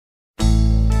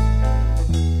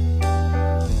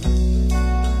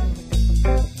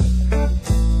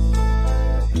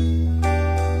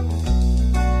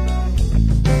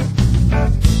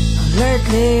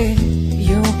lately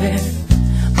you've been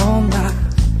on my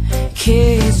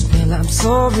case. Well, I'm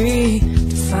sorry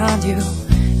to find you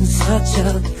in such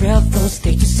a dreadful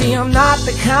state. You see, I'm not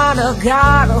the kind of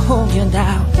guy to hold you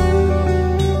down.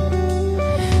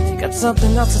 If you got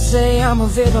something else to say, I'm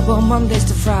available Mondays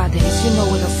to Fridays. You know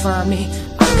where to find me.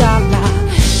 I got my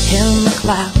head in the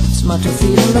clouds, my 2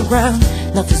 feet on the ground.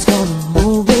 Nothing's gonna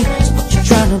move me. So what you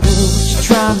trying to do? What you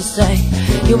trying to say?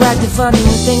 You're acting funny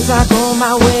when things are going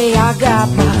my way. I got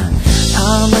my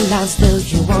on the line still,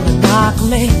 you wanna knock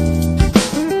me.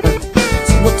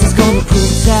 So what is gonna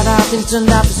prove that I've been turned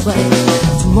out this way?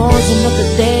 Tomorrow's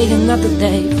another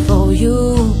day for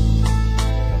you.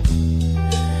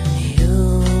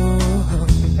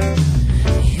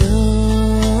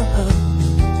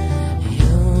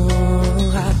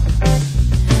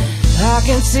 I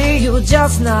can see you're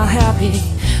just not happy.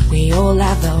 We all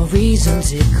have our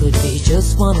reasons. It could be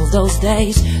just one of those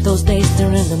days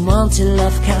during the month you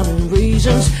love counting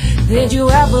reasons. Did you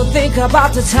ever think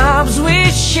about the times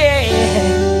we shared?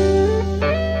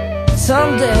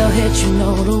 Someday I'll hit you,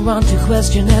 know to run to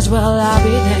question as well. I'll be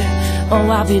there, oh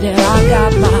I'll be there. I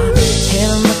got my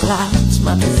head in the clouds,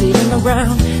 my 2 feet in the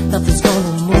ground. Nothing's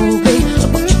gonna move me. So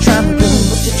what you trying to do?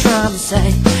 What you trying to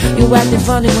say? You acting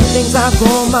funny when things are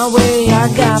going my way. I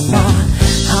got my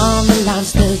on the line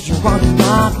still, you wanna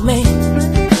knock me.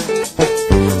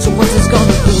 So what's this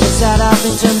gonna do? Is that I've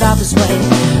been turned out this way?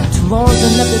 Tomorrow's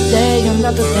another day.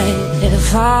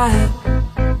 If I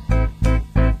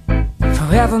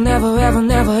forever, never,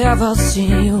 ever see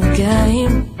you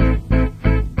again,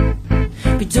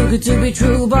 be too good to be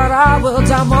true, but I will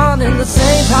die one in the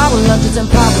same. Power lunches and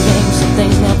power games. Some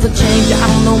things never change. I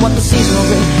don't know what the season will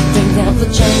bring. Things never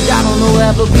change. I don't know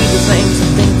ever be the same.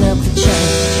 Some things never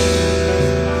change.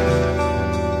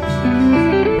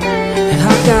 And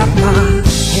I got my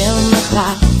head in the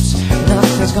clouds.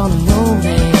 Nothing's gonna move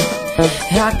me.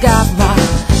 And I got my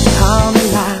on the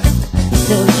line.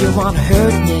 Still you wanna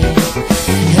hurt me.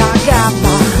 And I got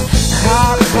my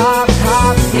heart,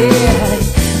 yeah.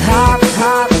 Hot,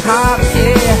 yeah. Hot,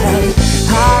 yeah.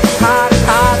 Hot, yeah. Hot,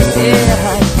 yeah. Hot, yeah.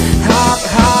 Hot,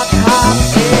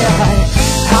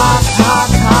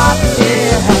 yeah.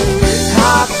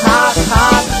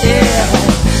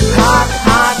 Hot, yeah.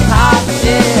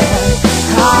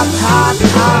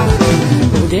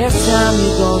 This time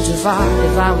you're going too far.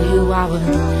 If I were you, I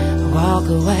would walk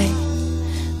away.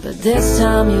 But this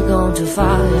time you're going too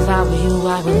far. If I were you,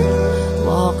 I would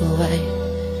walk away.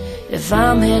 If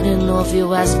I'm heading north, you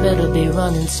west, better be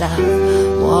running south.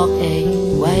 Walk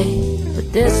away.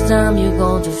 But this time you're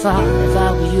going too far. If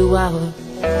I were you, I would